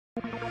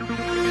दिसंबर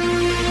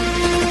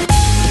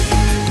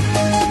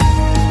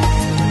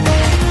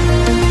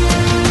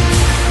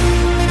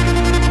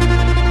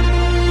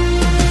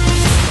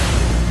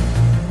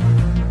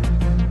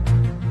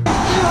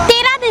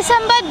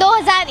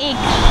 2001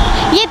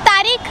 ये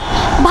तारीख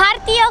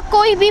भारतीय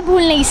कोई भी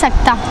भूल नहीं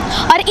सकता।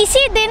 और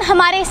इसी दिन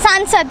हमारे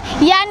सांसद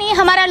यानी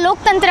हमारा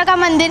लोकतंत्र का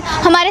मंदिर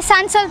हमारे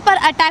सांसद पर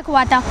अटैक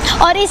हुआ था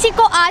और इसी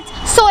को आज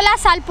 16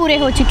 साल पूरे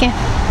हो चुके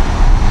हैं।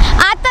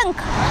 आतंक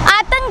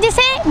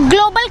जिसे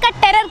ग्लोबल का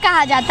टेरर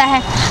कहा जाता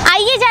है।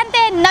 आइए जानते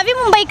हैं नवी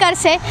मुंबईकर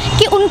से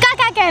कि उनका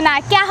क्या कहना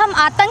है, क्या हम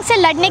आतंक से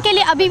लड़ने के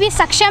लिए अभी भी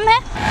सक्षम हैं?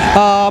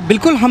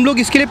 बिल्कुल, हम लोग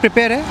इसके लिए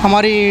प्रिपेयर है।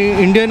 हमारी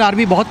इंडियन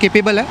आर्मी बहुत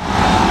कैपेबल है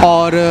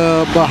और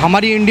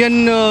हमारी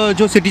इंडियन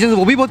जो सिटीजन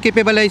वो भी बहुत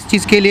कैपेबल है इस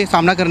चीज़ के लिए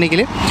सामना करने के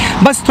लिए।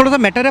 बस थोड़ा सा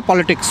मैटर है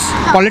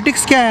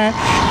पॉलिटिक्स क्या है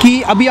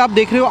कि अभी आप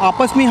देख रहे हो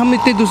आपस में हम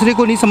इतने दूसरे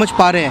को नहीं समझ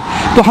पा रहे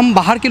हैं, तो हम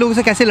बाहर के लोगों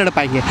से कैसे लड़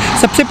पाएंगे।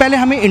 सबसे पहले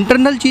हमें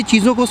इंटरनल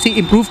चीज़ों को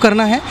इम्प्रूव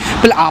करना है,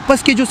 पहले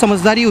आपस की जो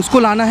समझदारी है उसको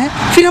लाना है,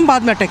 फिर हम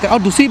बाद में अटैक करें। और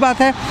दूसरी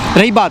बात है,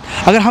 रही बात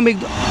अगर हम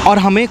और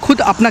हमें खुद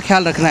अपना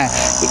ख्याल रखना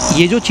है।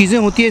 ये जो चीज़ें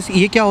होती है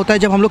ये क्या होता है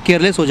जब हम लोग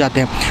केयरलेस हो जाते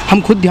हैं,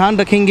 हम खुद ध्यान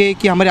रखेंगे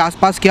कि हमारे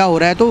आसपास क्या हो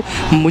रहा है, तो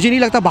मुझे नहीं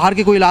लगता बाहर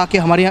के कोई ला के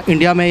हमारे यहाँ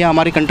इंडिया में या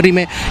हमारे कंट्री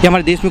में या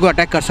हमारे देश में कोई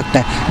अटैक कर सकता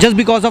है। जस्ट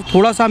बिकॉज ऑफ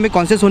थोड़ा सा हमें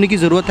कॉन्शियस होने की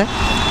ज़रूरत है,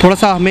 थोड़ा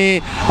सा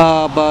हमें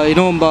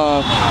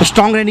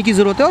स्ट्रॉन्ग रहने की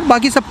ज़रूरत है और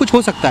बाकी सब कुछ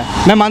हो सकता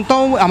है। मैं मानता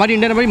हूँ हमारी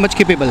इंडियन आर्मी मच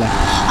कैपेबल है।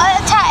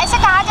 अच्छा, ऐसा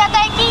कहा जाता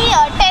है कि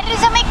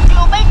टेररिज्म एक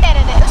ग्लोबल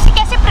टेरर है, उसे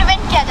कैसे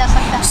प्रिवेंट किया जा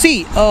सकता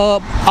है?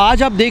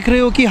 आज आप देख रहे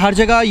हो कि हर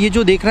जगह ये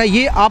जो देख रहा है,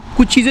 ये आप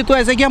कुछ चीज़ें तो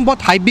ऐसा कि हम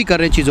बहुत हाइप भी कर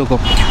रहे हैं चीज़ों को,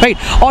 राइट।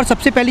 और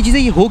सबसे पहली चीज़ें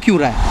ये हो क्यों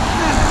रहा है,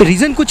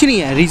 रीज़न कुछ नहीं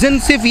है। रीज़न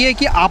सिर्फ ये है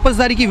कि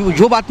आपसदारी की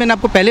जो बात मैंने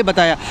आपको पहले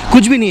बताया,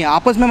 कुछ भी नहीं है।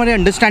 आपस में हमारी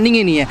अंडरस्टैंडिंग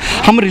ही नहीं है।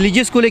 हम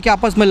रिलीजियस को लेके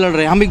आपस में लड़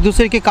रहे हैं, हम एक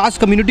दूसरे के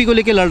कास्ट कम्युनिटी को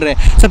लेके लड़ रहे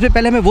हैं। सबसे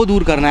पहले हमें वो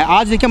दूर करना है।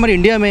 आज देखिए हमारे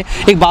इंडिया में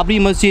एक बाबरी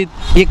मस्जिद,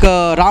 एक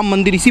राम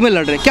मंदिर, इसी में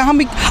लड़ रहे हैं। क्या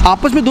हम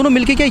आपस में दोनों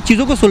मिलकर क्या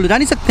चीज़ों को सुलझा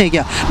नहीं सकते हैं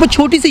क्या? बहुत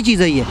छोटी सी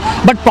चीज़ है ये,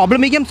 बट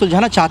प्रॉब्लम है कि हम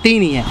सुलझाना चाहते ही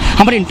नहीं है।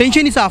 हमारा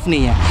इंटेंशन ही साफ़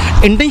नहीं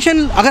है।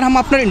 इंटेंशन अगर हम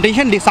अपना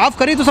इंटेंशन साफ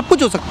करें तो सब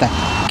कुछ हो सकता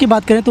है। की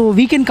बात करें तो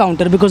we can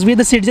counter because we are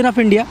the citizen of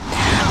India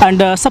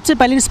and सबसे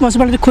पहली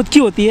रिस्पॉन्सिबिलिटी खुद की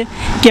होती है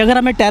कि अगर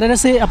हमें टेरर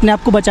से अपने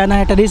आप को बचाना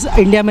है, टेररिस्ट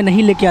इंडिया में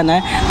नहीं लेके आना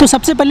है, तो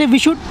सबसे पहले we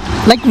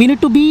need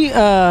to be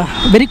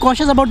very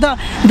cautious about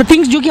the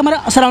things जो कि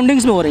हमारे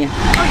सराउंडिंग्स में हो रही हैं।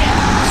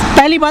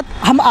 पहली बात,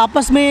 हम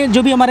आपस में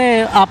जो भी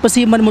हमारे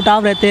आपसी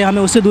मनमुटाव रहते हैं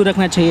हमें उससे दूर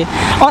रखना चाहिए।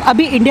 और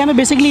अभी इंडिया में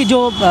बेसिकली जो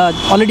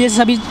ऑलरेडी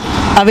सभी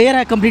अवेयर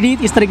है कम्प्लीटली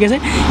इस तरीके से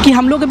कि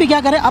हम लोग अभी क्या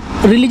कर रहे हैं,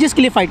 अब रिलीजियस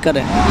के लिए फ़ाइट कर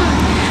रहे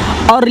हैं।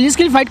 और रिलीज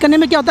के लिए फाइट करने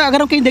में क्या होता है,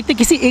 अगर हम कहीं देखते हैं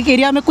किसी एक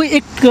एरिया में कोई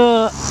एक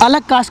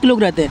अलग कास्ट के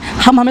लोग रहते हैं,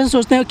 हम हमेशा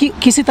सोचते हैं कि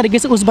किसी तरीके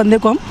से उस बंदे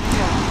को हम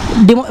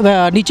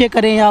नीचे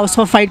करें या उस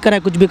पर फाइट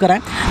कराएं, कुछ भी कराएं।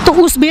 तो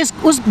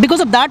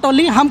बिकॉज ऑफ दैट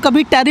ओनली हम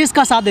कभी टेररिस्ट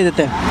का साथ दे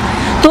देते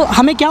हैं। तो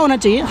हमें क्या होना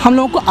चाहिए, हम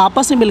लोगों को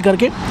आपस में मिल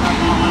करके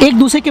एक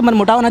दूसरे के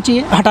मनमुटाव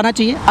हटाना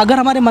चाहिए। अगर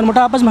हमारे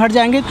मनमुटाव आपस में हट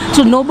जाएंगे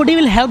तो nobody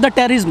will help the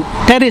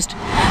terrorist.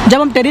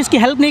 जब हम टेररिस्ट की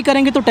हेल्प नहीं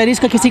करेंगे तो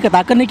टेररिस्ट का किसी का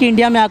ताकत नहीं कि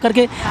इंडिया में आकर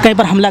के कहीं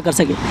पर हमला कर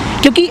सके,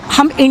 क्योंकि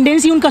हम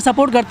इंडियंस ही उनका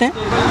सपोर्ट करते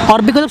हैं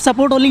और बिकॉज ऑफ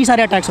सपोर्ट ओनली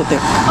सारे अटैक्स होते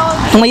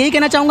हैं। तो मैं यही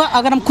कहना चाहूँगा,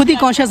 अगर हम खुद ही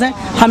कॉन्शियस हैं,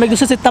 हम एक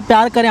दूसरे से इतना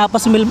प्यार करें,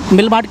 आपस में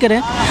मिल बांट के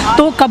रहें,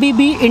 तो कभी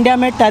भी इंडिया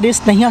में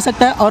टेररिस्ट नहीं आ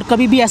सकता है और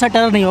कभी भी ऐसा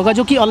टेरर नहीं होगा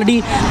जो कि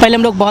ऑलरेडी पहले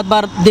हम लोग बहुत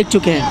बार देख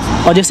चुके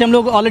हैं और जिससे हम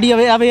लोग ऑलरेडी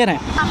अवेयर हैं।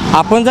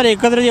 आपण जर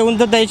एकत्र येऊन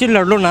जर त्याशी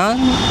लढलो ना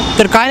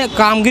तर काय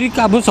कामगिरी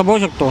आपण संपवू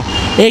शकतो।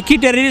 एक ही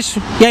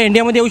टेररिस्ट या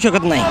इंडियामध्ये येऊ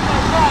शकत नाही,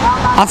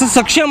 असं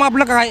सक्षम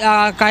आपलं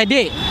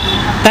कायदे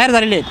तयार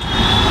झालेले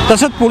आहेत।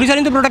 तसंच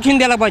पोलिसांनी तो प्रोटेक्शन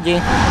द्यायला पाहिजे,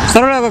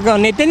 सर्व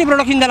नेत्यांनी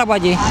प्रोटेक्शन द्यायला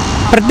पाहिजे।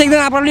 प्रत्येकजण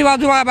आपली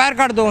बाजू बाहेर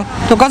काढतो,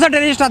 तो कसा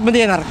टेररिस्ट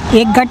आतमध्ये येणार?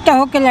 इकट्ठा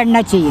होकर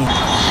लड़ना चाहिए।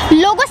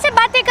 लोगों से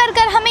बातें कर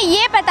हमें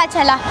ये पता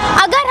चला,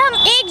 अगर हम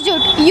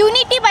एकजुट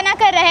यूनिटी बना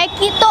कर रहे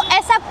कि तो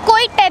ऐसा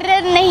कोई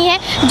टेरर नहीं है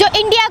जो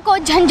इंडिया को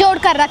झंझोड़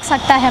कर रख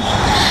सकता है।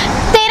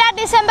 13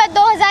 दिसंबर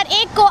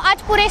 2001 को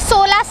आज पूरे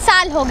 16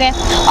 साल हो गए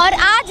और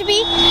आज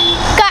भी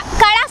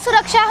कड़ा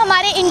सुरक्षा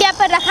हमारे इंडिया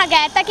पर रखा गया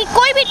है ताकि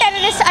कोई भी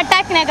टेररिस्ट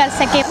अटैक न कर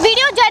सके।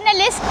 वीडियो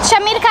जर्नलिस्ट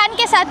शमीर खान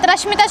के साथ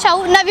रश्मिता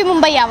शाहू, नवी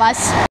मुंबई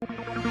आवाज़।